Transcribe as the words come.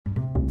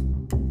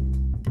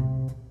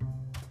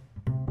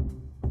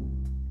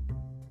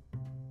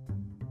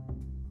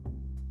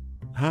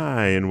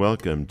Hi, and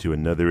welcome to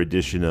another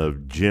edition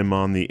of Jim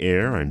on the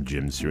Air. I'm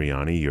Jim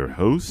Sirianni, your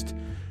host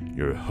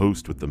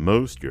with the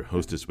most, your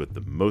hostess with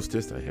the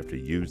mostest. I have to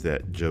use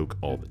that joke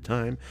all the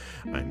time.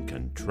 I'm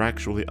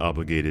contractually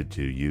obligated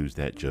to use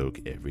that joke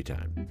every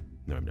time.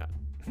 No, I'm not.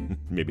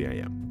 Maybe I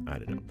am. I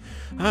don't know.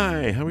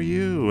 Hi, how are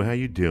you? How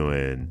you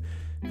doing?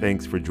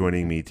 Thanks for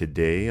joining me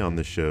today on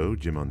the show,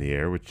 Jim on the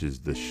Air, which is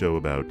the show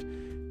about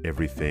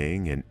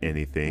everything and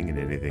anything and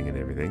anything and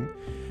everything.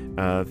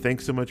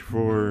 Thanks so much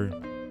for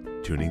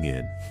tuning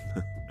in.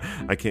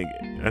 I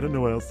don't know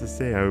what else to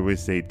say. I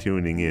always say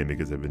tuning in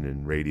because I've been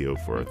in radio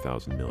for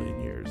 1,000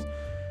 million years.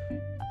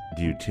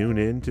 Do you tune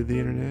in to the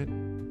internet?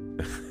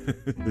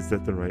 Is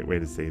that the right way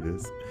to say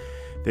this?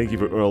 Thank you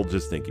for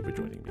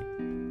joining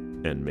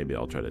me. And maybe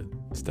I'll try to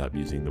stop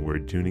using the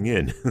word tuning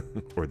in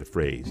or the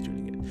phrase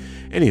tuning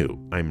in.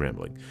 Anywho, I'm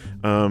rambling.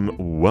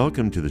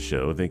 Welcome to the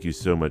show. Thank you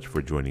so much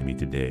for joining me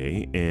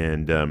today.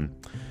 And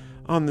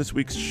on this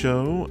week's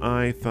show,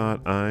 I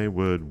thought I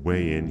would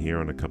weigh in here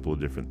on a couple of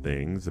different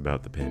things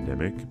about the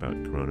pandemic, about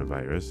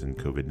coronavirus and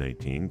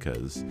COVID-19,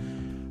 because,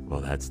 well,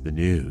 that's the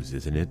news,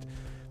 isn't it?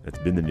 That's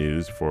been the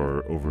news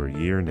for over a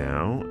year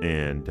now.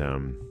 And,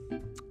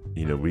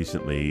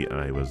 recently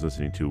I was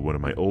listening to one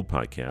of my old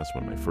podcasts,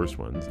 one of my first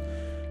ones,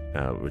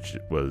 which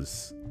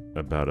was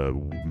about a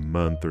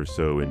month or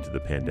so into the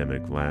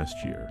pandemic last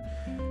year.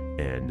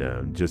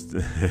 And just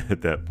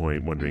at that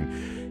point wondering,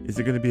 is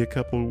it going to be a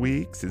couple of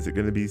weeks? Is it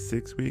going to be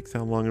 6 weeks?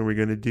 How long are we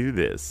going to do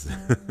this?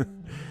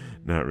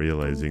 Not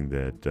realizing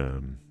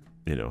that,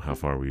 how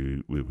far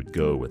we would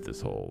go with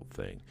this whole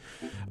thing.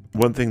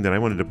 One thing that I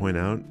wanted to point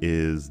out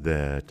is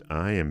that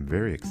I am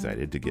very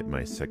excited to get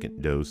my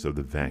second dose of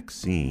the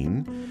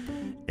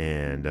vaccine.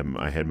 And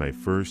I had my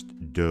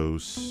first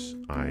dose,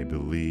 I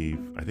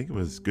think it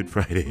was Good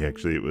Friday,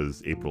 actually. It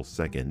was April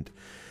 2nd.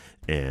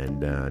 And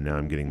now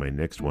I'm getting my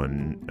next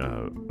one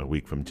a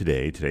week from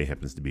today. Today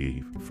happens to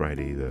be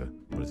Friday, the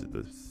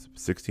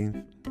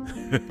 16th?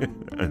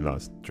 I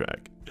lost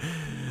track.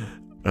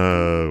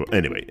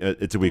 Anyway,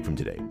 it's a week from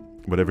today.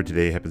 Whatever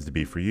today happens to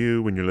be for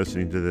you when you're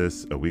listening to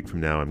this, a week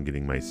from now I'm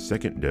getting my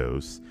second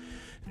dose.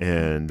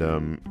 And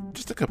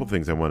just a couple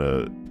things I want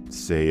to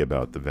say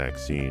about the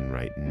vaccine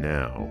right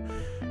now.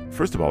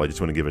 First of all, I just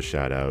want to give a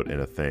shout out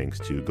and a thanks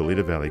to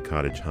Goleta Valley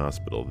Cottage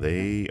Hospital.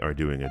 They are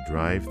doing a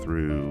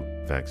drive-through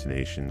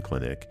vaccination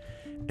clinic,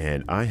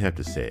 and I have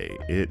to say,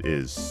 it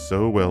is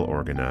so well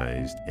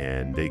organized,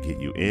 and they get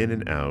you in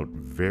and out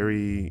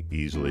very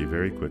easily,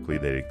 very quickly.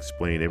 They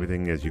explain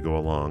everything as you go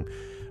along.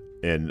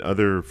 And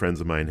other friends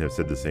of mine have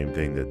said the same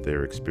thing, that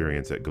their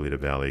experience at Goleta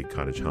Valley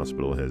Cottage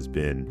Hospital has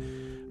been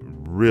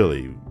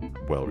really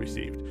well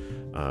received.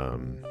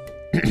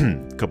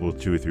 A couple,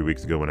 2 or 3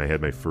 weeks ago when I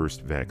had my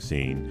first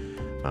vaccine,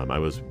 I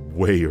was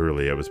way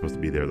early. I was supposed to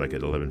be there like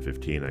at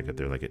 11:15. I got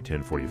there like at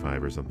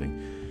 10:45 or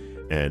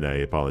something. And I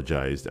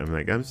apologized. I'm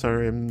like, I'm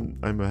sorry,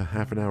 I'm a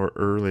half an hour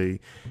early.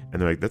 And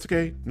they're like, that's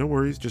okay, no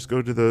worries. Just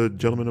go to the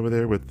gentleman over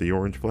there with the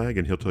orange flag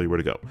and he'll tell you where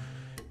to go.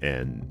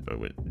 And I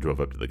drove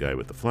up to the guy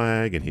with the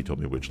flag, and he told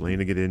me which lane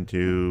to get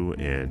into,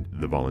 and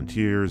the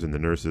volunteers and the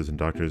nurses and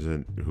doctors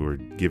who were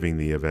giving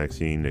the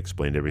vaccine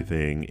explained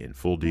everything in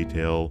full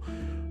detail.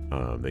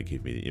 They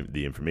gave me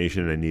the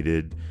information I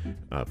needed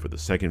for the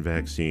second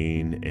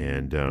vaccine,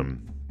 and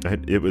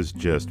it was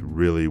just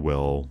really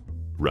well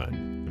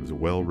run. It was a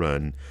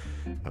well-run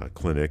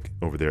clinic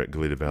over there at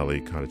Goleta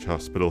Valley Cottage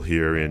Hospital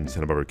here in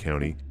Santa Barbara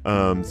County.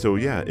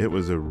 It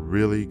was a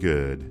really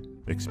good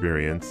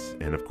experience,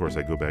 and of course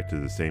I go back to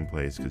the same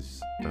place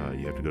because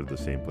you have to go to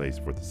the same place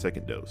for the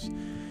second dose.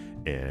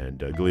 And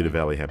Goleta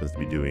Valley happens to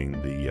be doing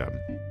the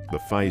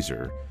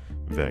Pfizer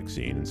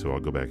vaccine, and so I'll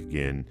go back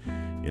again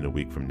in a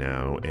week from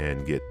now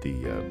and get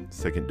the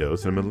second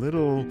dose. I'm a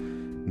little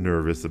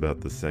nervous about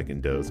the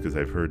second dose because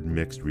I've heard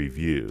mixed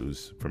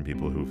reviews from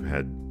people who've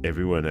had.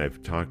 Everyone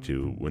I've talked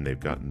to, when they've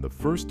gotten the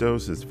first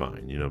dose, is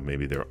fine.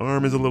 Maybe their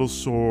arm is a little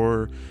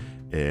sore,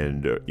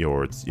 and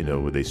or it's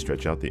they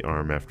stretch out the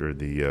arm after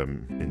the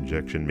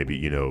injection,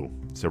 maybe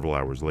several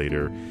hours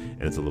later,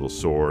 and it's a little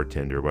sore,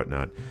 tender,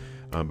 whatnot.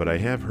 But I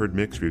have heard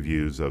mixed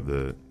reviews of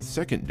the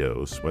second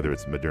dose, whether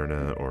it's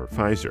Moderna or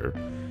Pfizer,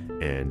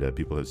 and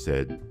people have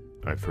said,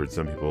 I've heard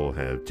some people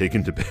have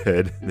taken to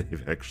bed.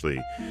 They've actually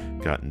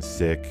gotten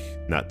sick.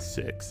 Not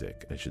sick,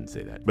 I shouldn't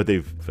say that. But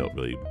they've felt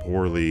really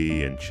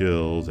poorly and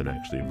chills and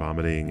actually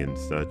vomiting and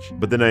such.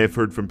 But then I have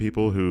heard from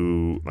people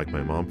who, like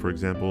my mom, for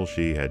example,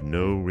 she had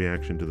no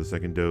reaction to the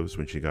second dose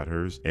when she got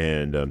hers.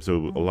 And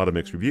so a lot of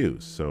mixed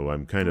reviews. So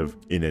I'm kind of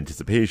in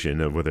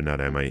anticipation of whether or not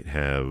I might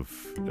have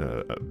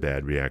a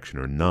bad reaction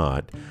or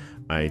not.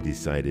 I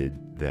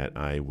decided that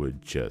I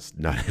would just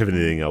not have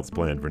anything else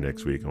planned for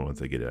next week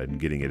once I get it. I'm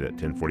getting it at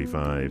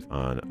 10:45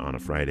 on a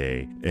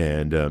Friday,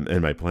 and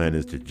my plan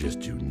is to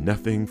just do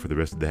nothing for the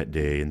rest of that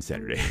day and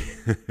Saturday,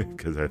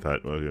 because I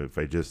thought, well, if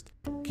I just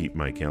keep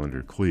my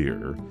calendar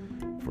clear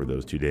for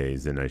those 2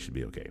 days, then I should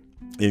be okay.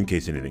 In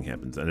case anything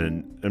happens,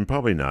 and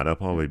probably not. I'll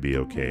probably be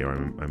okay, or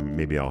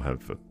maybe I'll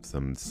have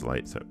some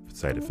slight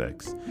side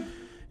effects.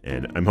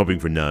 And I'm hoping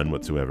for none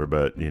whatsoever,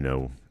 but,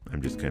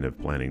 I'm just kind of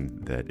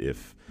planning that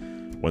if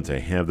once I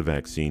have the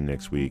vaccine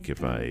next week,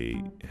 if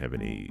I have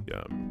any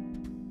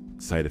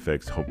side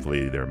effects,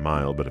 hopefully they're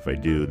mild, but if I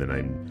do, then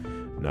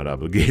I'm not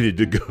obligated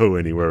to go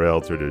anywhere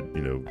else or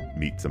to,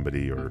 meet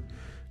somebody or,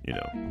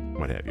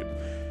 what have you.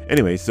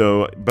 Anyway,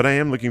 but I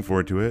am looking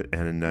forward to it,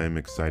 and I'm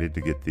excited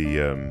to get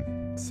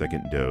the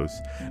second dose.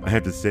 I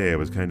have to say I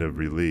was kind of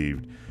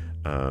relieved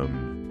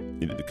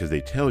because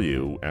they tell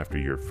you after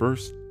your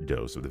first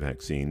dose of the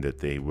vaccine that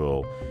they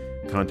will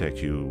contact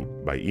you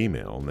by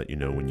email and let you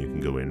know when you can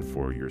go in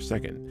for your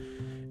second.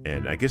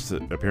 And I guess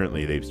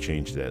apparently they've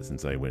changed that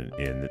since I went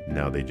in.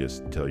 Now they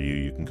just tell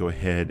you can go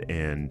ahead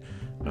and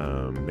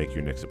make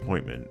your next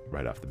appointment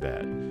right off the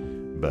bat.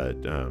 But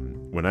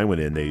when I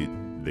went in,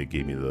 they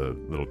gave me the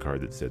little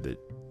card that said that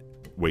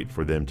wait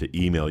for them to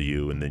email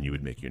you and then you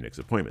would make your next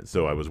appointment.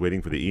 So I was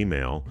waiting for the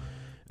email,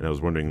 and I was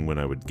wondering when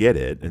I would get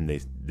it. And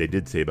they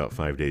did say about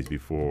 5 days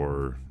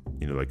before,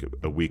 like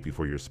a week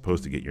before you're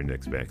supposed to get your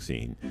next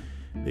vaccine,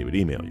 they would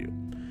email you.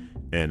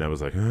 And I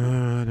was like,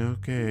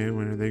 okay,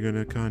 when are they going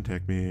to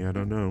contact me? I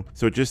don't know.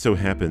 So it just so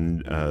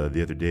happened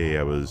the other day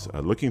I was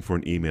looking for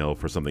an email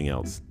for something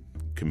else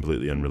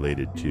completely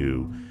unrelated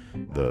to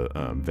the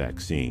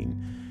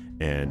vaccine.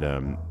 And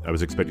I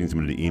was expecting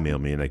somebody to email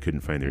me, and I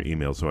couldn't find their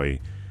email. So I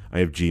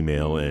have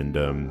Gmail,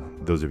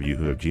 and those of you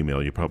who have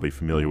Gmail, you're probably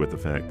familiar with the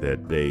fact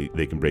that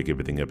they can break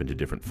everything up into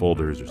different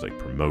folders. There's like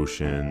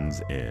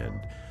promotions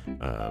and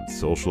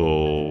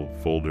social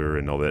folder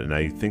and all that. And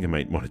I think I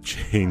might want to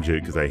change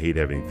it because I hate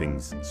having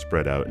things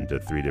spread out into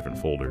 3 different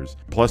folders,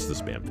 plus the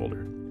spam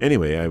folder.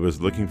 Anyway, I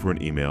was looking for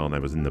an email, and I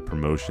was in the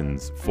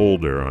promotions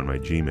folder on my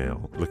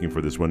Gmail, looking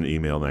for this one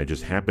email, and I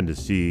just happened to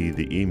see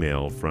the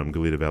email from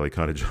Goleta Valley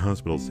Cottage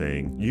Hospital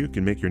saying, you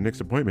can make your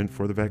next appointment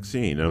for the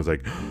vaccine. And I was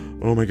like,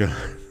 oh my God.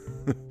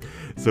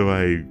 So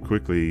I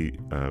quickly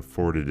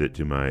forwarded it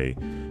to my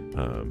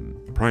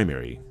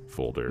primary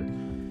folder,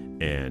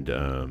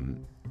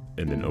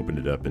 and then opened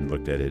it up and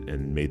looked at it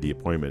and made the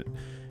appointment.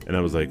 And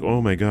I was like,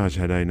 oh my gosh,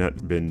 had I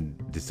not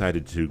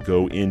decided to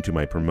go into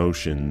my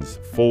promotions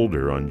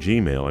folder on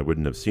Gmail, I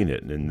wouldn't have seen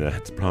it. And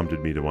that's prompted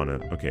me to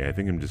I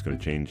think I'm just going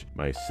to change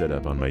my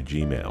setup on my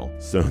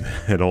Gmail so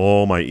that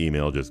all my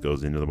email just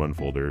goes into the one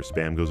folder,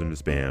 spam goes into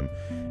spam,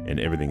 and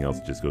everything else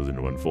just goes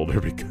into one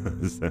folder,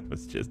 because that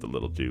was just a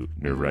little too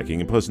nerve-wracking.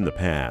 And plus in the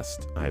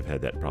past, I've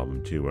had that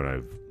problem too, when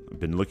I've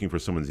been looking for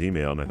someone's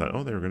email, and I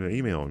thought, they were going to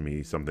email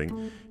me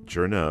something.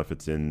 Sure enough,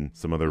 it's in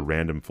some other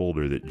random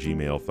folder that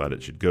Gmail thought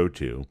it should go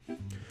to.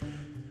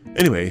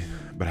 Anyway,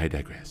 but I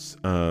digress.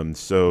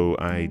 So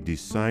I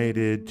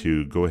decided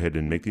to go ahead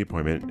and make the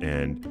appointment,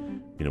 and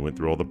went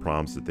through all the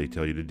prompts that they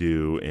tell you to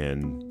do.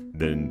 And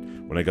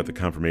then when I got the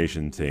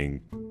confirmation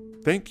saying,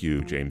 thank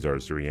you, James R.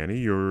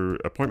 Sirianni, your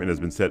appointment has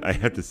been set, I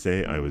have to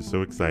say I was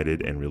so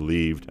excited and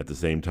relieved at the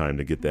same time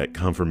to get that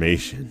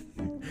confirmation.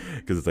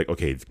 Because it's like,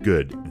 okay, it's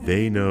good.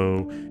 They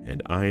know,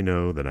 and I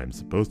know that I'm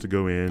supposed to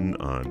go in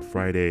on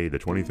Friday the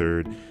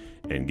 23rd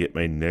and get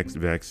my next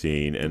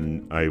vaccine.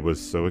 And I was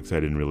so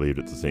excited and relieved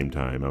at the same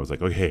time. I was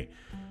like, okay,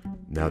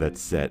 now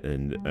that's set,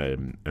 and I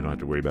don't have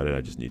to worry about it.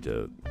 I just need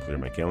to clear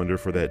my calendar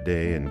for that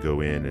day and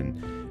go in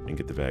and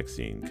get the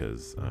vaccine,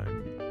 because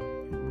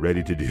I'm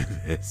ready to do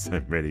this.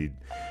 I'm ready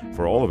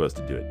for all of us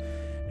to do it.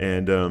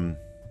 And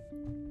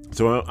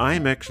so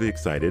I'm actually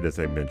excited, as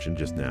I mentioned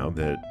just now,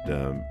 that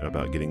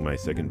about getting my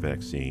second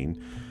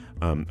vaccine.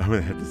 I'm going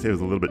to have to say I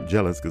was a little bit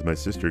jealous because my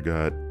sister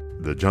got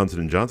the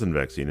Johnson & Johnson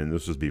vaccine, and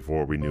this was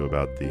before we knew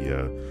about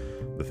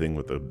the thing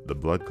with the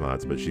blood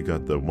clots, but she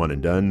got the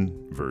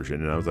one-and-done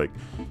version, and I was like,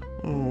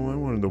 I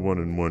wanted the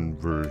one-and-one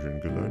version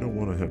because I don't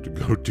want to have to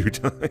go 2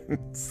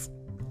 times.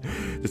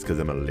 Just because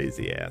I'm a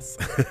lazy ass.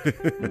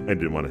 I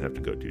didn't want to have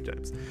to go 2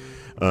 times.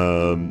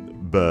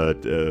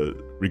 But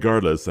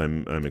regardless,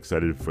 I'm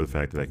excited for the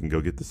fact that I can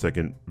go get the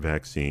second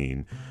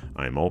vaccine.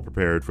 I'm all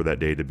prepared for that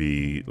day to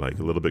be like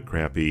a little bit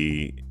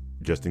crappy,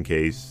 just in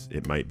case.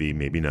 It might be,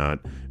 maybe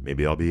not.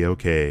 Maybe I'll be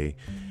okay.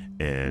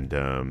 And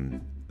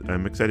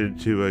I'm excited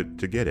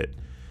to get it.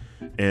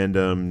 And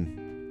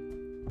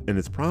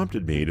it's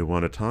prompted me to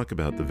want to talk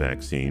about the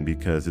vaccine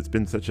because it's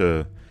been such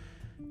a...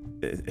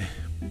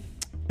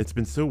 It's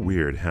been so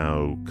weird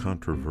how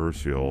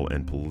controversial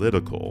and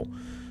political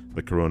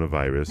the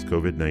coronavirus,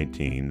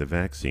 COVID-19, the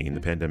vaccine,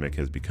 the pandemic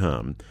has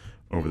become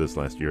over this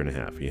last year and a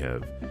half. You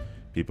have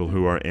people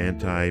who are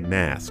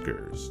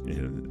anti-maskers,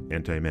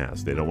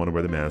 anti-mask. They don't want to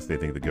wear the mask. They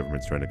think the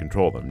government's trying to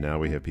control them. Now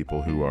we have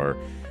people who are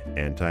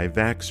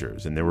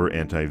anti-vaxxers, and there were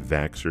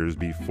anti-vaxxers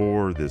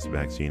before this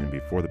vaccine and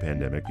before the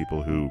pandemic,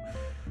 people who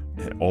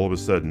all of a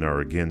sudden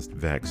are against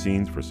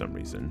vaccines for some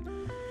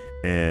reason.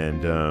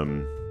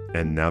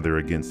 And now they're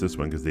against this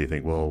one because they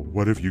think, well,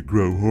 what if you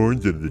grow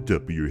horns out of the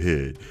top of your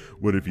head?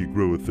 What if you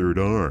grow a third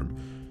arm?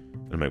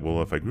 And I'm like,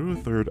 well, if I grew a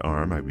third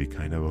arm, I'd be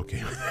kind of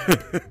okay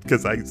with it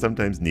because I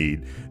sometimes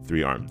need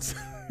 3 arms.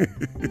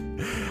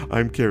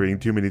 I'm carrying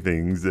too many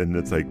things, and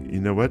it's like, you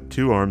know what?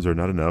 2 arms are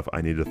not enough.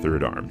 I need a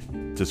third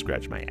arm to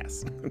scratch my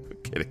ass.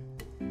 Kidding.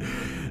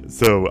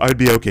 So I'd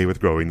be okay with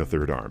growing the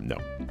third arm. No,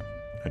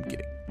 I'm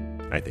kidding.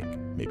 I think,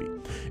 maybe.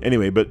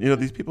 Anyway, but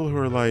these people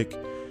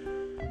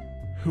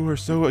who are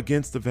so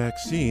against the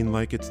vaccine,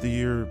 like it's the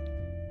year,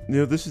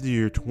 this is the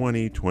year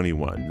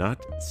 2021, not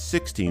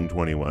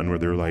 1621, where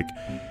they're like,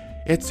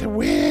 it's a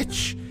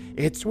witch,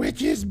 it's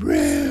witch's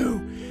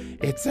brew,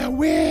 it's a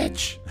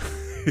witch.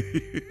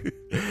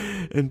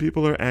 And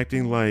people are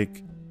acting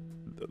like,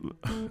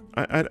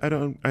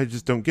 I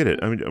just don't get it.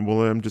 I mean,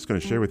 well, I'm just going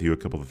to share with you a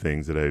couple of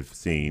things that I've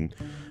seen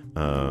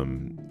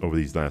over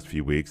these last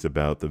few weeks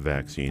about the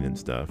vaccine and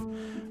stuff.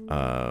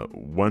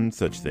 One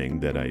such thing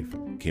that I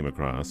came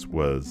across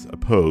was a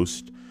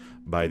post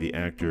by the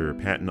actor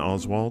Patton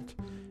Oswalt,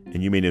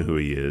 and you may know who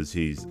he is.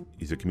 He's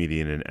a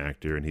comedian and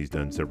actor, and he's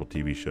done several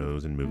TV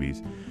shows and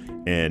movies.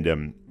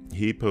 And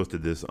he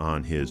posted this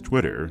on his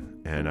Twitter,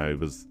 and I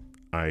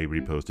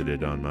reposted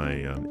it on my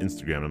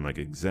Instagram. I'm like,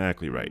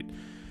 exactly right.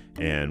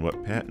 And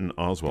what Patton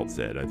Oswalt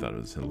said, I thought it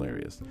was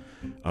hilarious.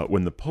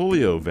 When the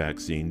polio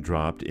vaccine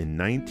dropped in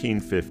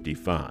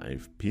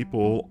 1955,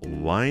 people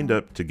lined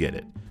up to get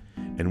it,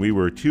 and we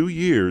were 2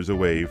 years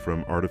away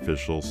from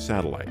artificial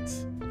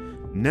satellites.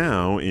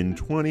 Now, in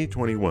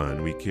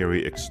 2021, we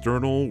carry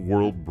external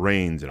world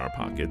brains in our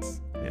pockets.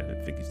 Yeah, I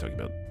think he's talking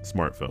about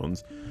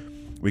smartphones.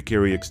 We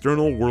carry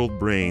external world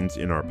brains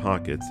in our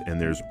pockets,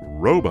 and there's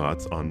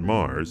robots on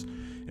Mars,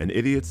 and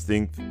idiots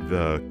think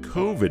the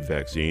COVID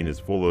vaccine is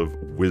full of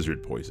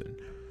wizard poison.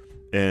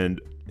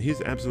 And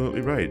he's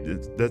absolutely right.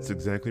 That's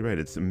exactly right.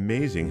 It's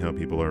amazing how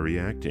people are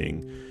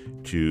reacting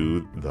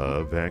to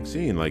the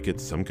vaccine like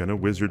it's some kind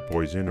of wizard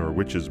poison or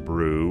witch's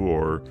brew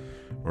or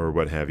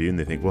what have you. And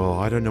they think, well,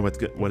 I don't know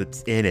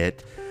what's in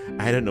it.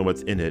 I don't know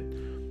what's in it.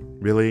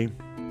 Really?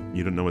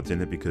 You don't know what's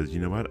in it? Because you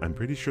know what? I'm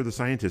pretty sure the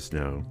scientists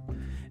know.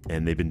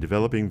 And they've been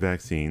developing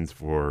vaccines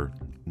for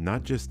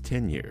not just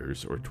 10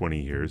 years or 20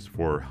 years,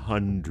 for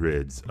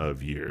hundreds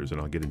of years.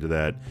 And I'll get into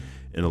that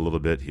in a little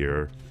bit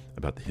here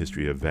about the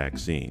history of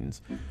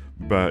vaccines.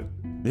 But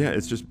yeah,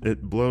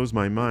 it blows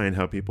my mind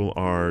how people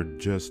are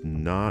just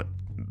not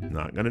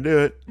going to do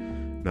it.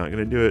 Not going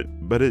to do it.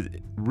 But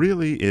it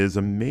really is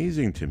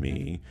amazing to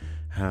me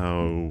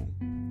how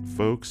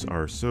folks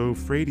are so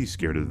fraidy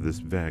scared of this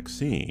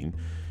vaccine.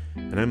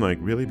 And I'm like,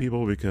 really,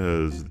 people?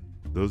 Because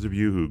those of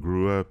you who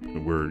grew up,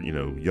 were,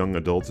 young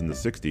adults in the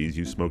 60s,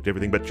 you smoked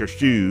everything but your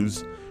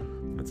shoes.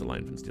 That's a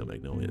line from Steel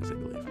Magnolias, I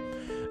believe.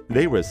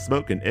 They were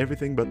smoking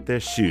everything but their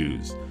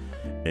shoes.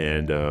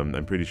 And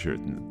I'm pretty sure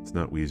it's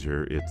not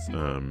Weezer. It's,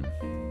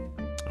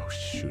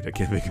 I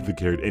can't think of the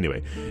character.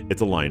 Anyway,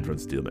 it's a line from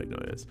Steel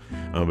Magnolias.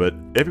 But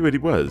everybody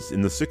was.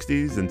 In the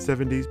 60s and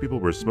 70s, people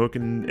were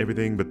smoking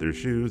everything but their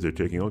shoes. They're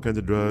taking all kinds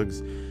of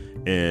drugs.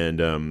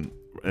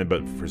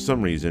 But for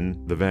some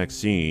reason, the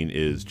vaccine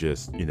is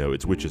just,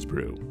 it's witch's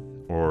brew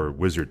or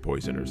wizard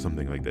poison or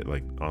something like that,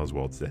 like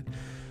Oswald said.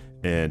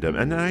 And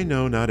I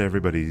know not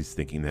everybody's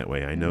thinking that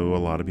way. I know a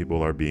lot of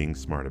people are being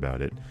smart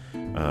about it,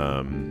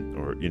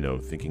 or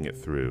thinking it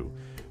through.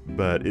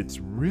 But it's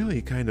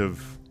really kind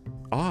of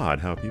odd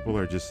how people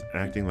are just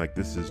acting like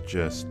this is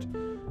just,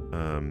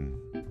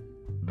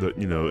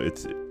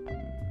 it's.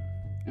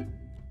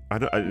 I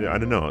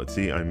don't know.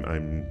 See,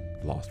 I'm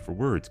lost for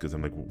words because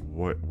I'm like,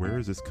 where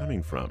is this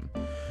coming from?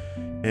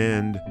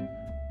 And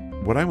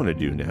what I want to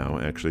do now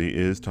actually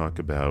is talk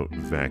about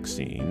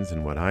vaccines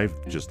and what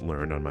I've just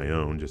learned on my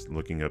own, just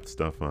looking up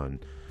stuff on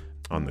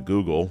the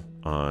Google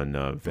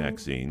on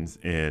vaccines.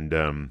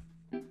 And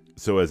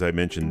so as I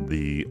mentioned,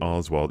 the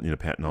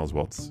Patton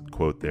Oswalt's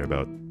quote there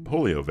about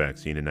polio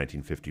vaccine in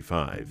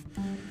 1955.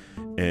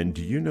 And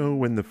do you know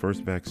when the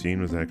first vaccine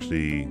was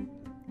actually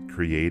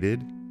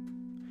created?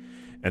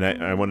 And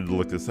I wanted to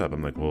look this up.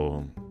 I'm like,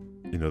 well,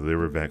 there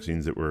were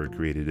vaccines that were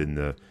created in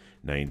the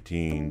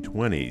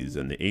 1920s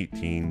and the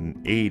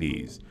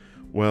 1880s.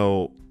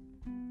 Well,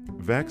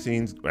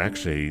 vaccines,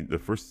 actually, the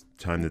first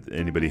time that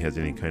anybody has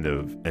any kind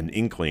of an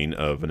inkling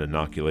of an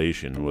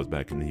inoculation was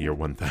back in the year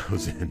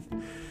 1000.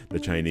 The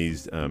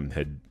Chinese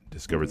had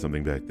discovered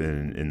something back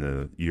then in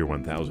the year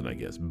 1000, I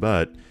guess.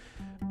 But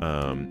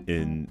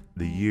in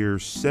the year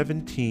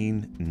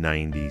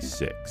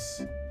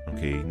 1796,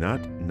 okay,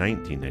 not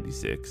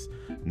 1996,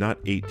 not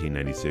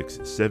 1896,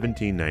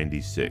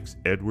 1796,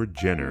 Edward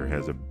Jenner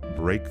has a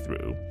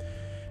breakthrough.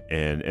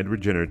 And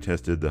Edward Jenner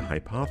tested the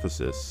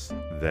hypothesis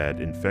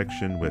that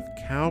infection with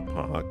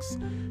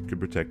cowpox could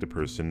protect a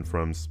person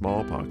from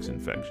smallpox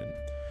infection.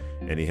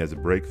 And he has a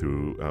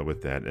breakthrough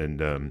with that.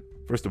 And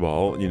first of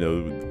all,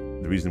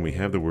 the reason we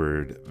have the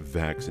word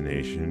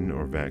vaccination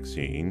or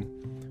vaccine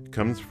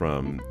comes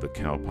from the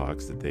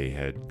cowpox that they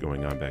had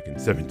going on back in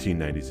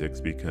 1796,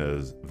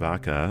 because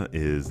vacca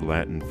is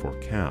Latin for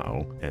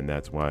cow, and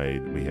that's why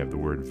we have the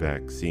word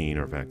vaccine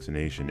or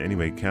vaccination.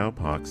 Anyway,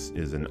 cowpox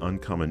is an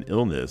uncommon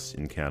illness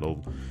in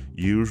cattle,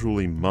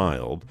 usually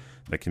mild,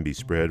 that can be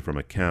spread from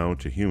a cow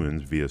to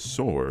humans via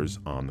sores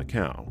on the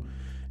cow.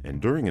 And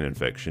during an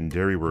infection,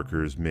 dairy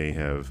workers may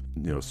have,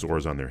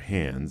 sores on their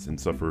hands, and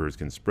sufferers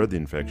can spread the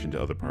infection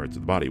to other parts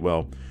of the body.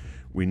 Well,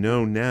 we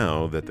know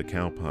now that the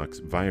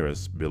cowpox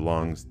virus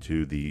belongs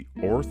to the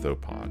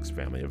orthopox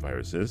family of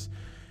viruses,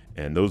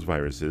 And those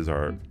viruses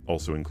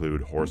also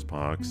include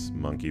horsepox,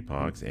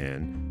 monkeypox,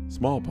 and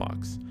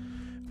smallpox.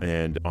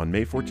 And on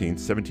May 14th,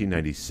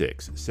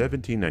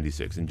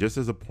 1796, and just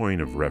as a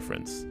point of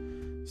reference,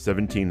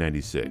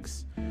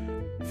 1796,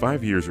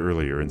 5 years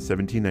earlier in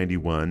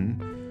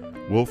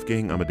 1791,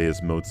 Wolfgang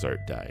Amadeus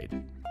Mozart died.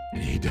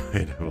 And he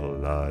died of a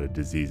lot of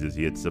diseases.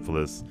 He had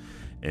syphilis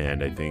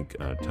and I think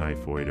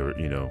typhoid, or,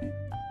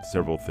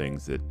 several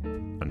things that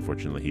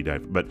unfortunately he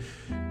died, but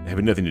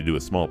having nothing to do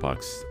with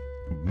smallpox.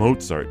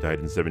 Mozart died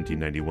in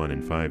 1791,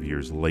 and 5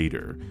 years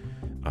later,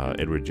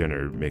 Edward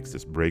Jenner makes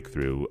this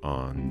breakthrough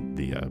on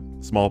the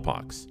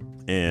smallpox.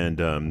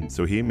 And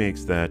so he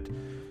makes that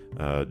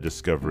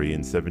discovery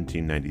in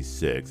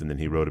 1796, and then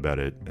he wrote about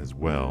it as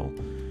well.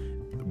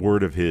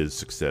 Word of his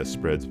success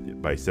spreads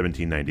by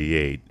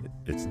 1798.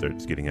 It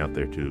starts getting out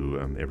there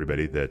to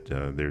everybody that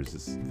there's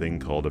this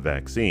thing called a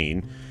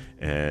vaccine,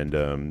 and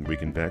we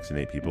can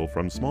vaccinate people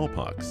from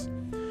smallpox.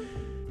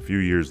 A few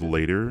years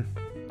later,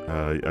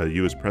 a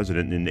U.S.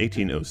 president in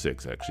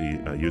 1806, actually,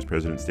 a U.S.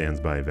 president stands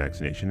by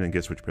vaccination, and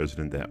guess which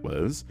president that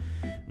was?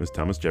 It was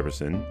Thomas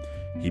Jefferson.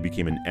 He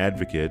became an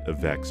advocate of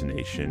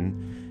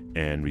vaccination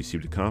and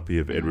received a copy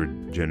of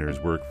Edward Jenner's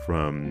work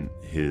from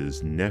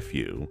his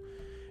nephew,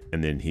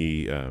 and then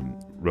he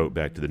wrote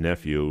back to the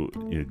nephew,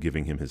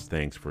 giving him his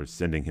thanks for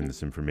sending him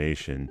this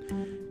information,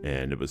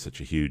 and it was such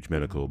a huge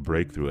medical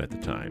breakthrough at the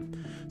time.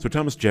 So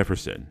Thomas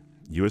Jefferson,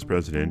 U.S.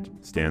 president,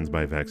 stands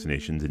by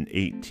vaccinations in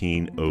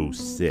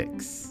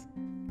 1806.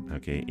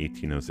 Okay,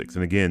 1806.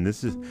 And again,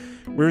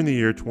 we're in the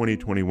year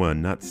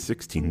 2021, not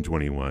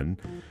 1621,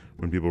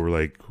 when people were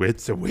like,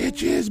 it's a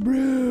witch's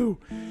brew!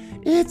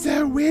 It's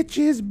a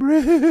witch's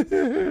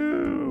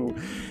brew!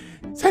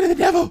 Sign of the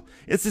devil!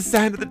 It's the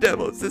sign of the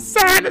devil! It's the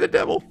sign of the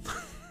devil!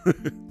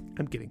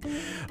 I'm kidding.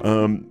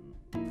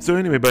 So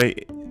anyway, by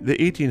the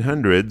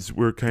 1800s,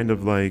 we're kind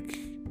of like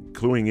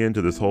cluing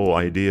into this whole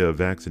idea of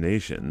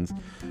vaccinations.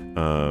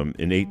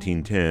 In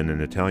 1810,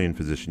 an Italian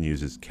physician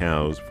uses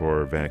cows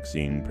for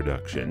vaccine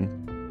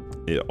production.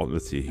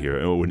 Let's see here.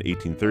 In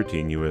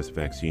 1813, U.S.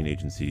 Vaccine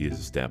Agency is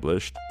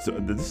established. So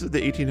this is the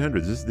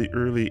 1800s. This is the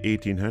early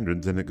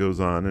 1800s, and it goes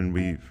on, and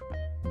we've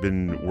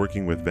been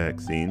working with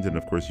vaccines. And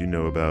of course, you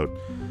know about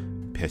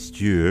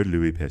Pasteur,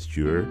 Louis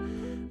Pasteur.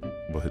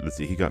 Well, let's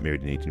see, he got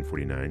married in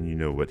 1849. You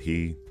know what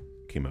he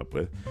came up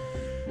with.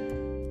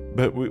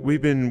 But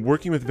we've been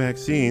working with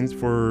vaccines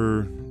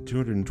for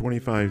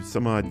 225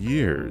 some odd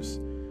years.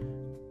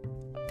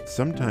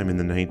 Sometime in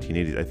the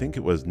 1980s, I think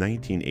it was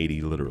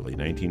 1980, literally,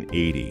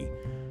 1980.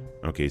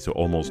 Okay, so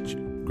almost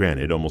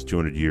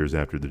 200 years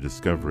after the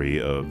discovery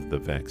of the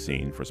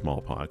vaccine for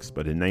smallpox.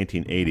 But in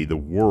 1980, the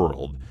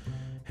world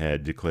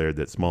had declared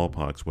that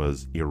smallpox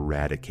was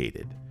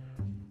eradicated.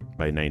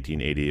 By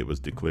 1980, it was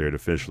declared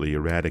officially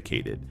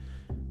eradicated.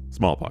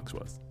 Smallpox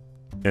was.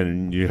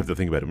 And you have to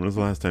think about it. When was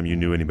the last time you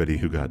knew anybody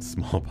who got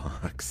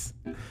smallpox?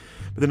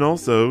 But then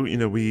also,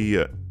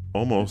 we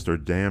almost or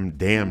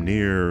damn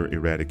near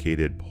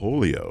eradicated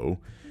polio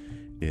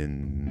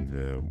in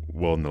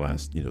the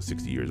last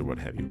 60 years or what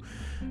have you.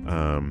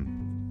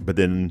 But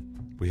then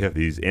we have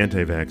these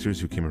anti-vaxxers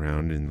who came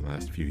around in the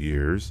last few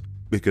years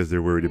because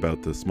they're worried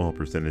about the small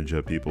percentage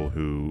of people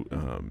who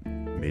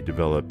may have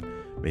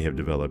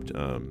developed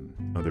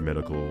other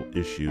medical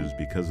issues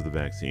because of the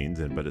vaccines,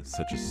 but it's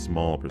such a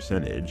small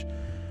percentage.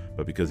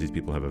 But because these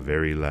people have a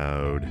very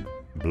loud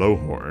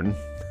blowhorn,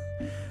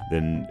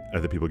 then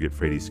other people get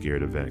pretty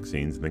scared of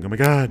vaccines and think, oh my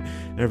God,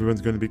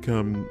 everyone's going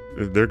to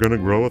they're going to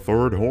grow a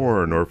third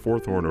horn or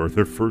fourth horn or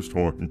their first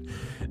horn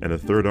and a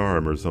third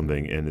arm or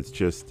something. And it's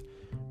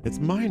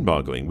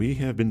mind-boggling. We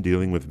have been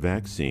dealing with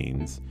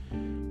vaccines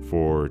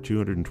for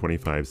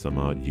 225 some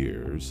odd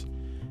years,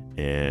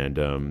 and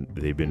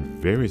they've been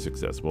very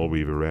successful.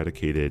 We've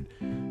eradicated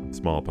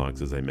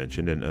smallpox, as I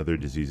mentioned, and other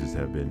diseases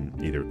have been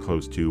either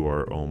close to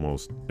or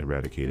almost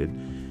eradicated.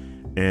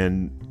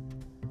 And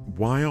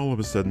why all of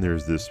a sudden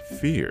there's this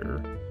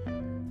fear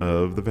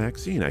of the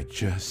vaccine?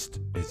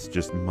 It's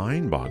just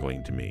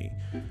mind-boggling to me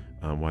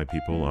why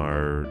people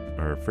are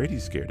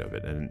afraid, scared of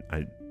it. And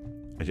I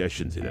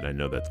shouldn't say that. I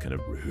know that's kind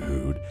of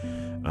rude,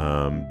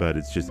 but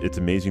it's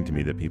amazing to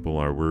me that people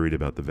are worried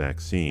about the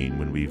vaccine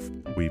when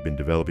we've been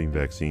developing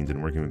vaccines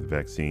and working with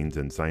vaccines,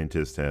 and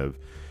scientists have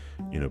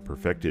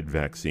perfected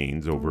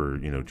vaccines over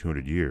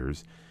 200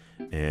 years,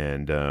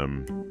 and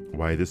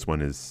why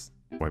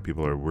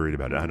people are worried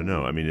about it, I don't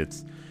know. I mean,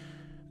 it's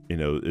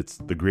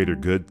the greater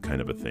good kind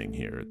of a thing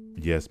here.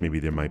 Yes, maybe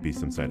there might be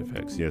some side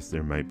effects. Yes,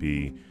 there might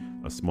be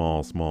a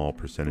small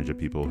percentage of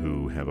people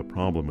who have a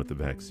problem with the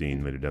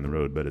vaccine later down the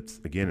road, but it's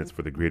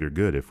for the greater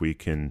good. If we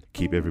can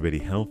keep everybody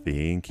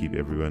healthy and keep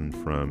everyone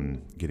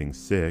from getting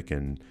sick,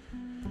 and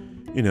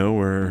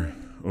we're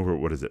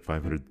over,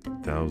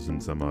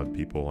 500,000 some odd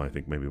people, I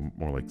think maybe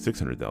more like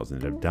 600,000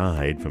 that have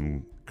died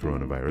from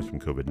coronavirus, from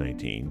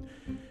COVID-19.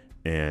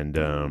 And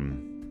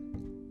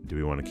do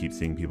we want to keep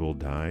seeing people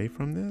die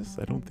from this?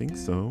 I don't think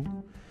so.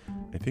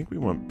 I think we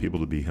want people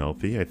to be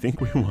healthy. I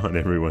think we want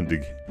everyone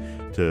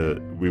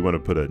we want to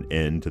put an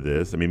end to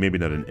this. I mean, maybe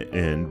not an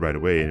end right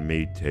away. It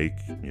may take,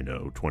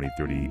 20,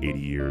 30, 80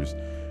 years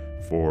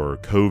for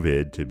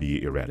COVID to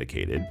be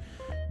eradicated.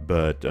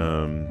 But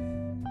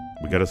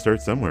we got to start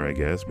somewhere, I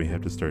guess. We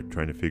have to start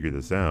trying to figure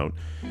this out.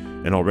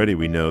 And already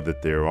we know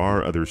that there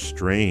are other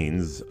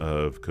strains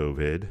of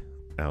COVID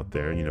out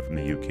there, from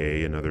the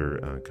UK and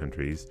other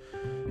countries.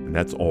 And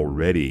that's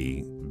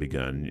already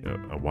begun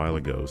a while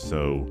ago.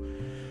 So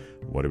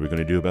what are we going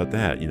to do about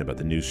that? About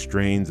the new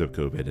strains of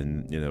COVID,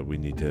 and we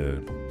need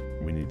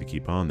to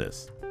keep on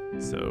this.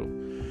 So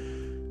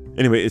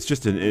anyway, it's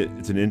just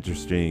it's an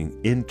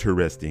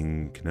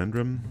interesting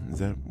conundrum. Is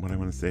that what I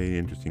want to say?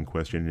 Interesting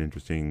question,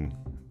 interesting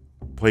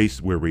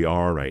place where we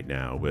are right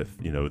now with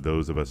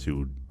those of us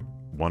who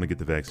want to get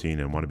the vaccine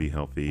and want to be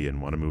healthy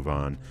and want to move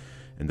on,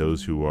 and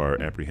those who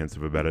are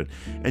apprehensive about it.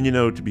 And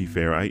to be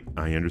fair, I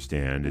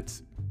understand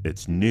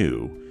it's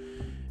new.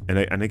 And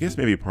I guess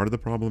maybe part of the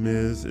problem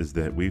is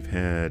that we've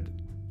had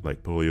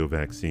like polio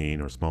vaccine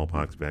or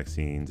smallpox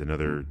vaccines and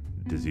other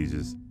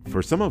diseases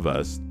for some of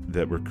us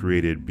that were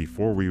created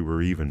before we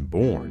were even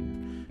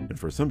born, and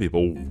for some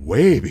people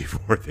way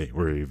before they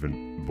were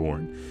even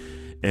born.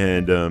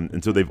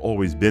 And so they've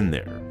always been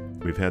there.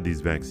 We've had these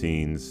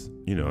vaccines,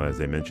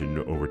 as I mentioned,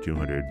 over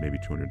 200, maybe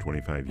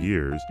 225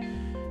 years,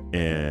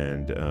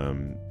 and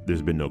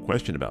there's been no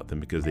question about them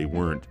because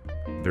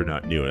they're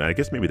not new. And I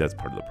guess maybe that's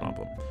part of the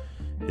problem,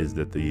 is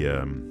that the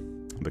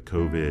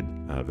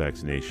COVID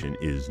vaccination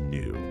is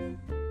new,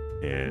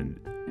 and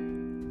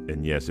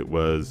yes, it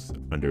was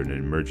under an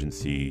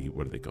emergency.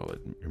 What do they call it?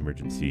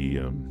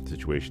 Emergency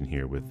situation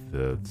here with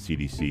the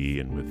CDC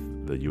and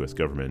with the U.S.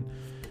 government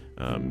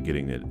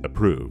getting it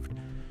approved,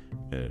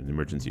 an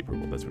emergency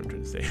approval. That's what I'm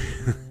trying to say.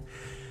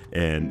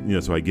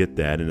 And so I get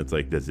that, and it's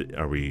like,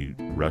 are we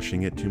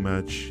rushing it too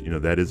much?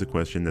 That is a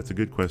question. That's a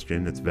good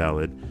question. It's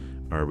valid.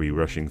 Are we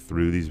rushing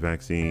through these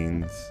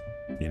vaccines?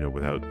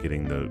 Without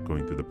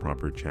going through the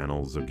proper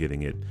channels of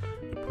getting it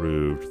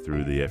approved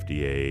through the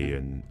FDA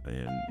and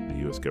the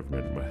U.S.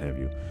 government and what have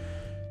you.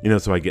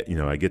 So I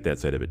get that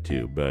side of it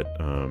too. But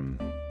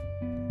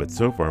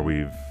so far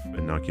we've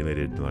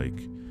inoculated, like,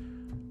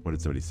 what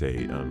did somebody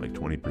say? Like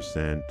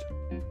 20%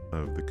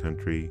 of the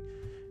country,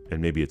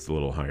 and maybe it's a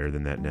little higher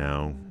than that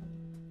now.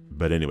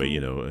 But anyway,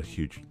 a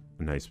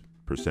nice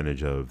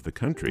percentage of the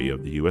country,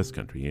 of the U.S.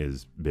 country,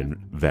 has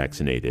been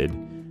vaccinated,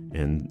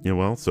 and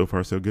well, so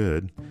far so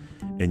good.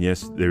 And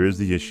yes, there is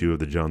the issue of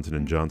the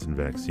Johnson & Johnson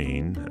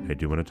vaccine. I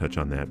do want to touch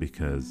on that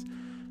because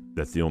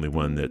that's the only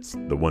one that's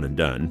the one and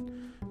done.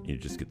 You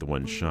just get the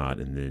one shot,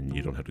 and then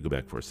you don't have to go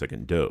back for a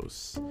second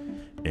dose.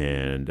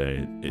 And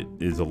it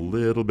is a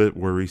little bit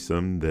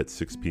worrisome that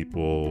 6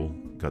 people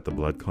got the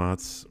blood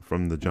clots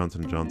from the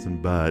Johnson &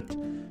 Johnson, but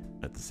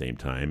at the same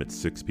time, it's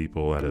 6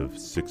 people out of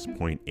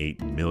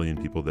 6.8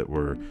 million people that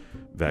were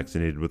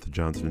vaccinated with the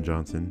Johnson &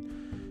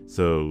 Johnson.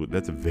 So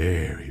that's a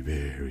very,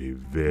 very,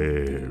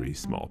 very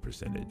small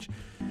percentage.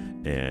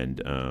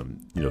 And,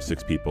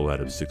 6 people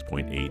out of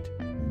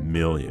 6.8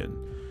 million.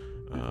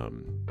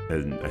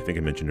 And I think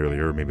I mentioned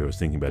earlier, or maybe I was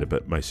thinking about it,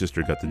 but my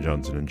sister got the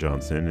Johnson &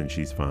 Johnson, and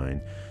she's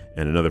fine.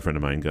 And another friend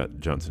of mine got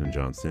Johnson &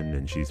 Johnson,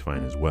 and she's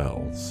fine as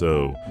well.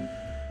 So,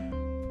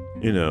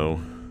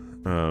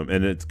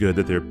 and it's good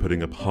that they're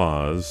putting a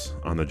pause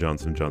on the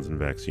Johnson & Johnson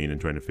vaccine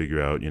and trying to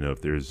figure out,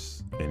 if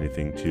there's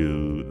anything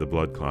to the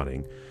blood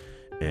clotting.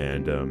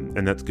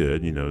 And that's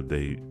good.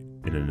 They,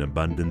 in an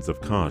abundance of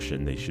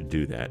caution, they should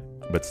do that.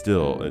 But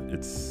still,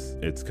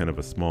 it's kind of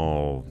a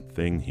small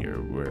thing here,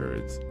 where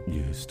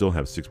you still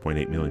have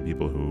 6.8 million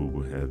people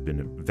who have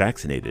been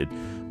vaccinated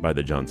by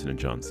the Johnson &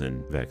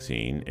 Johnson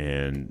vaccine,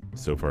 and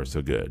so far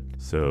so good.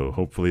 So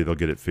hopefully they'll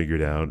get it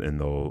figured out and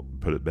they'll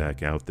put it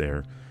back out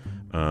there.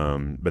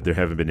 But there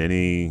haven't been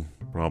any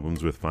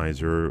problems with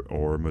Pfizer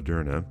or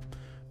Moderna.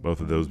 Both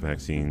of those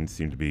vaccines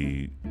seem to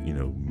be,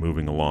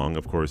 moving along.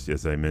 Of course,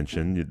 as I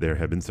mentioned, there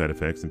have been side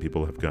effects and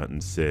people have gotten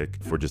sick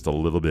for just a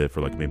little bit, for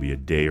like maybe a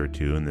day or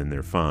two, and then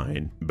they're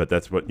fine. But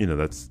that's what,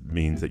 that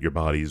means that your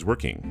body is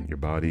working. Your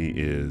body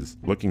is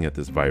looking at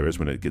this virus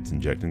when it gets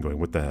injected and going,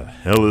 what the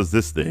hell is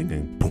this thing?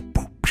 And boom,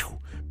 boom, pew,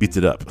 beats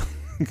it up.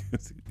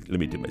 Let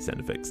me do my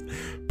sound effects.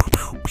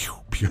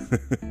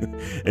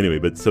 Anyway,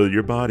 but so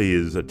your body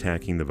is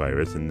attacking the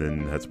virus, and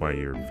then that's why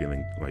you're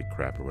feeling like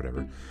crap or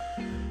whatever.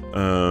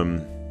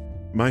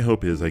 My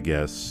hope is, I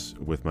guess,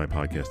 with my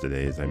podcast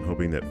today, is I'm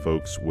hoping that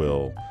folks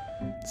will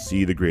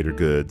see the greater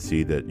good,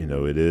 see that,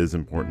 it is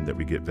important that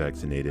we get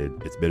vaccinated.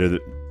 It's better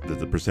that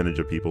the percentage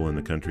of people in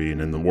the country and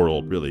in the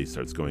world really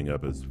starts going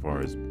up as far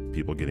as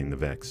people getting the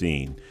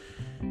vaccine.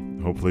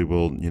 Hopefully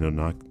we'll,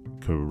 knock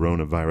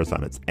coronavirus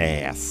on its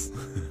ass.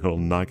 It'll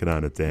knock it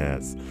on its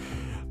ass.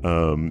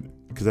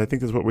 Because I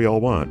think that's what we all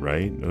want,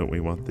 right? Don't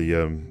we want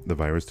the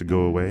virus to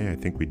go away? I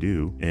think we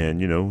do. And,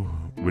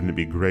 wouldn't it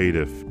be great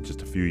if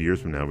just a few years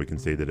from now we can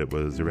say that it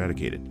was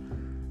eradicated?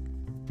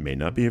 It may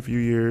not be a few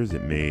years.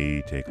 It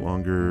may take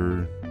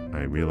longer.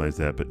 I realize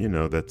that, but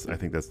I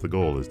think that's the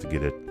goal, is to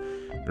get it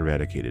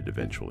eradicated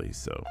eventually.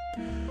 So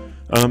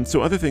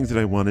other things that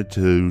I wanted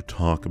to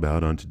talk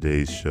about on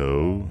today's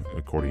show,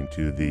 according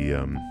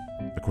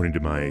to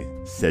my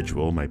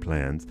schedule, my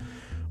plans,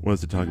 was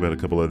to talk about a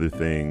couple other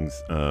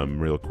things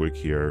real quick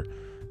here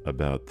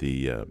about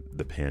the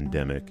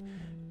pandemic.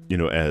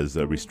 As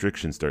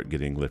restrictions start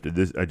getting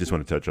lifted. I just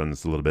want to touch on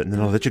this a little bit, and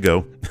then I'll let you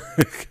go,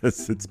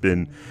 because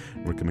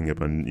we're coming up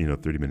on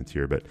 30 minutes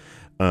here. But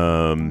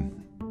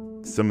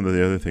some of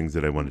the other things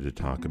that I wanted to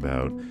talk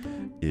about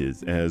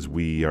is, as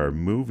we are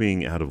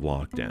moving out of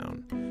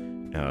lockdown,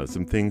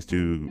 some things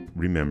to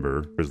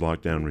remember as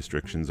lockdown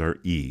restrictions are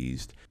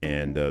eased,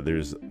 and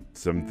there's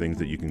some things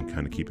that you can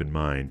kind of keep in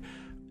mind.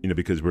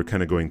 Because we're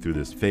kind of going through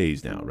this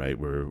phase now, right,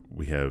 where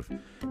we have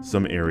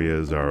some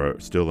areas are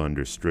still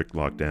under strict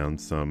lockdown,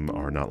 some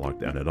are not locked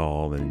down at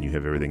all, and you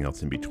have everything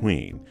else in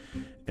between.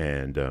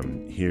 And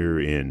here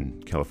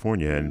in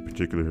California, and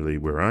particularly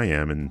where I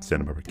am in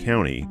Santa Barbara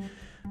County,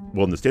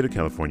 well, in the state of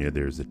California,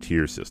 there's a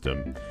tier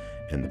system,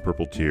 and the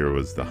purple tier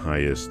was the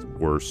highest,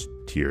 worst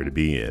tier to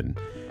be in,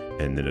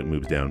 and then it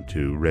moves down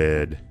to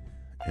red,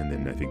 and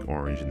then I think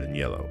orange, and then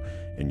yellow.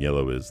 And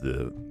yellow is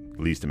the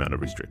least amount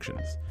of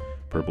restrictions.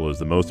 Purple is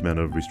the most amount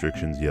of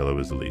restrictions, yellow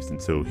is the least.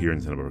 And so here in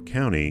Santa Barbara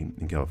County,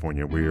 in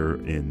California, we're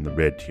in the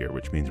red tier,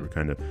 which means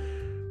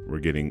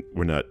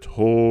we're not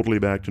totally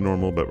back to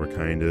normal, but we're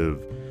kind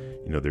of,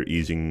 they're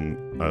easing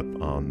up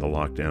on the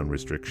lockdown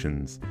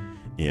restrictions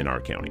in our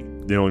county.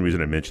 The only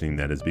reason I'm mentioning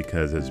that is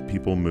because as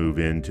people move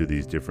into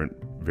these different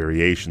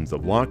variations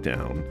of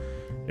lockdown,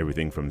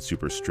 everything from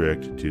super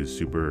strict to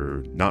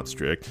super not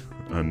strict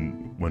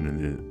on one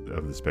end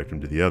of the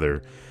spectrum to the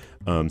other,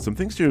 some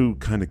things to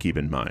kind of keep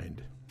in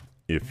mind.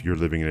 If you're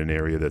living in an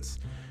area that's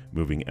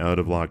moving out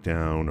of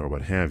lockdown or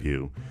what have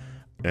you,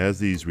 as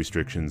these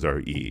restrictions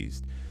are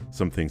eased,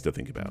 some things to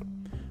think about.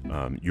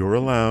 You're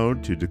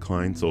allowed to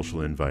decline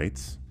social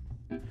invites.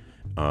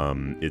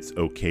 It's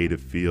okay to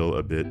feel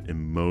a bit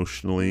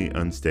emotionally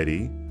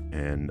unsteady,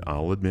 and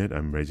I'll admit,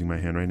 I'm raising my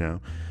hand right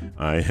now,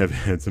 I have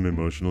had some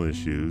emotional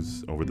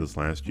issues over this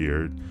last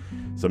year.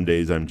 Some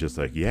days I'm just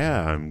like,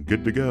 yeah, I'm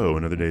good to go,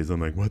 and other days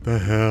I'm like, what the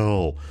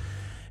hell?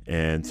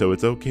 And so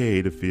it's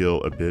okay to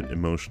feel a bit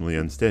emotionally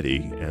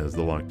unsteady as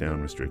the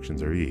lockdown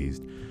restrictions are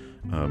eased.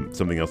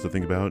 Something else to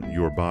think about,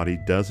 your body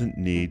doesn't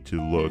need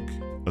to look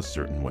a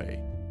certain way.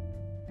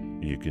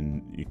 We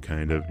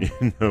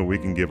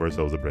can give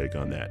ourselves a break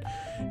on that.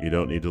 You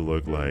don't need to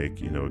look like,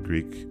 a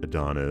Greek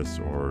Adonis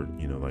or,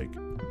 like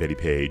Betty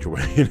Page or,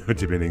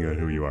 depending on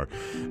who you are.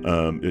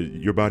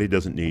 Your body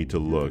doesn't need to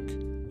look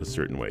a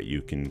certain way.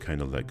 You can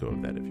kind of let go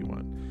of that if you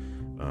want.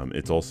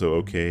 It's also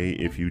okay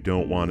if you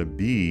don't want to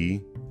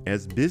be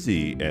as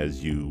busy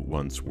as you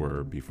once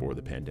were before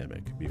the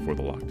pandemic, before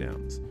the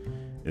lockdowns.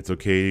 It's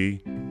okay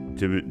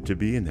to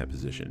be in that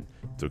position.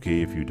 It's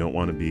okay if you don't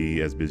want to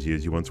be as busy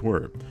as you once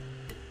were.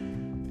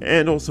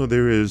 And also,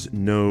 there is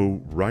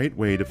no right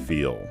way to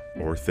feel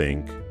or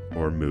think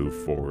or move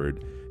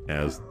forward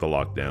as the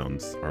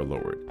lockdowns are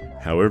lowered.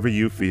 However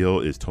you feel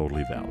is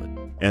totally valid.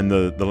 And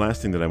the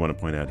last thing that I want to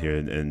point out here,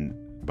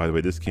 and by the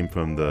way, this came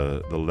from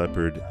the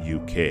Leopard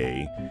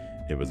UK.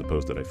 It was a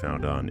post that I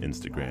found on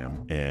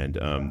Instagram. And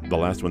the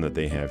last one that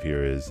they have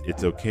here is,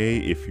 it's okay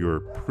if your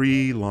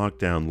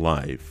pre-lockdown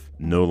life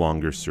no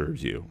longer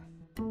serves you.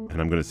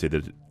 And I'm going to say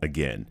that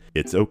again.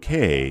 It's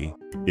okay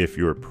if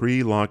your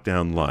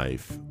pre-lockdown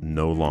life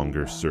no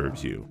longer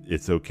serves you.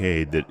 It's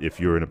okay that if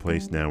you're in a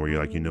place now where you're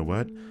like, you know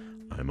what?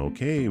 I'm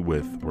okay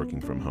with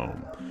working from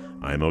home.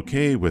 I'm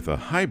okay with a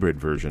hybrid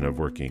version of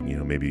working.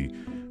 Maybe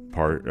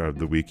part of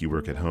the week you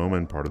work at home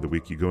and part of the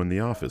week you go in the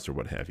office or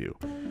what have you.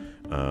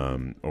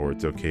 Or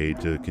it's okay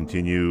to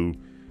continue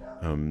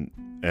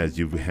as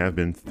you have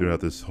been throughout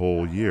this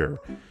whole year.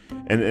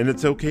 And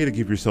it's okay to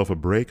give yourself a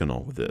break on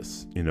all of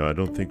this. I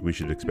don't think we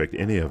should expect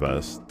any of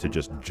us to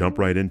just jump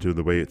right into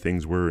the way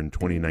things were in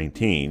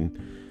 2019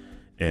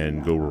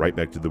 and go right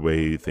back to the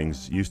way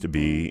things used to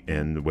be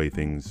and the way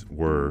things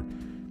were,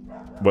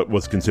 what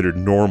was considered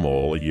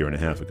normal a year and a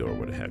half ago or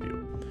what have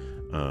you.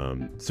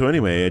 So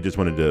anyway, I just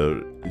wanted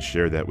to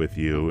share that with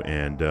you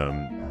and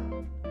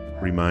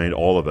remind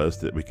all of us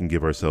that we can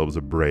give ourselves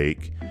a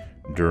break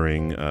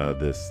during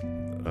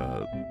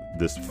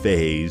this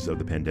phase of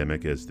the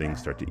pandemic as things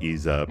start to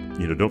ease up.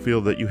 Don't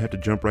feel that you have to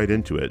jump right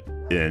into it.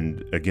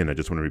 And again, I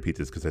just want to repeat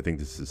this because I think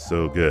this is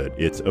so good.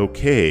 It's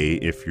okay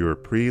if your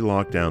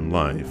pre-lockdown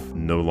life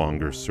no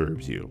longer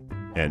serves you.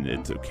 And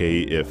it's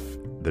okay if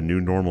the new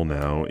normal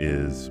now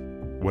is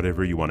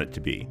whatever you want it to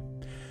be.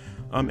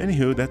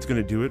 Anywho, that's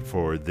going to do it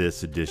for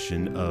this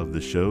edition of the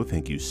show.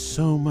 Thank you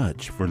so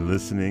much for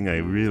listening. I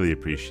really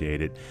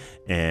appreciate it.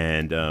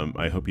 And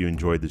I hope you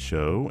enjoyed the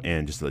show.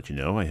 And just to let you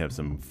know, I have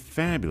some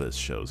fabulous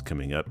shows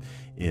coming up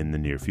in the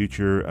near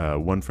future.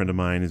 One friend of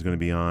mine is going to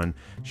be on.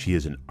 She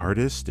is an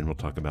artist, and we'll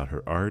talk about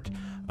her art.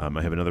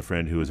 I have another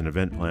friend who is an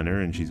event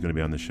planner, and she's going to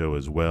be on the show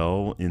as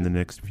well in the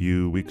next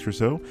few weeks or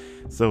so.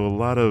 So a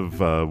lot of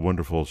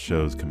wonderful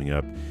shows coming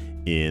up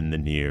in the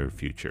near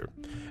future.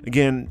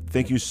 Again,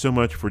 thank you so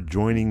much for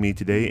joining me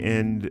today,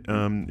 and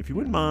if you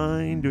wouldn't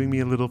mind doing me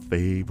a little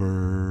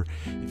favor,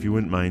 if you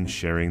wouldn't mind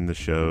sharing the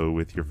show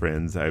with your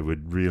friends, I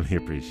would really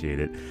appreciate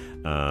it.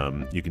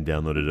 You can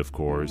download it, of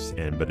course,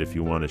 but if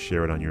you want to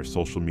share it on your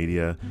social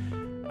media,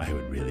 I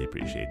would really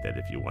appreciate that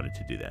if you wanted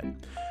to do that.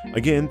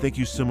 Again, thank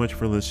you so much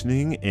for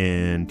listening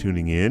and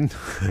tuning in.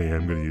 I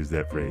am going to use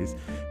that phrase.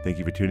 Thank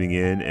you for tuning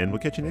in, and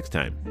we'll catch you next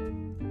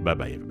time.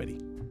 Bye-bye,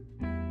 everybody.